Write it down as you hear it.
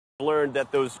learned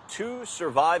that those two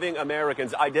surviving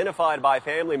Americans identified by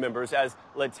family members as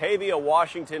Latavia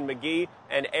Washington McGee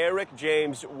and Eric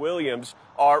James Williams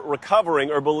are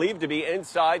recovering or believed to be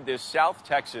inside this South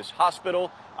Texas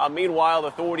hospital. Meanwhile,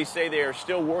 authorities say they are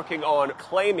still working on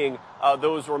claiming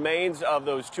those remains of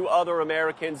those two other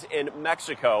Americans in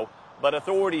Mexico. But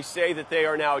authorities say that they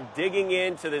are now digging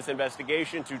into this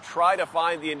investigation to try to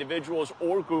find the individuals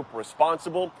or group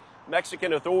responsible.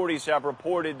 Mexican authorities have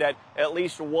reported that at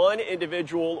least one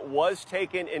individual was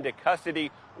taken into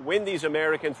custody when these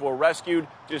Americans were rescued,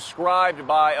 described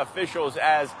by officials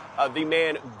as the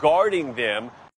man guarding them.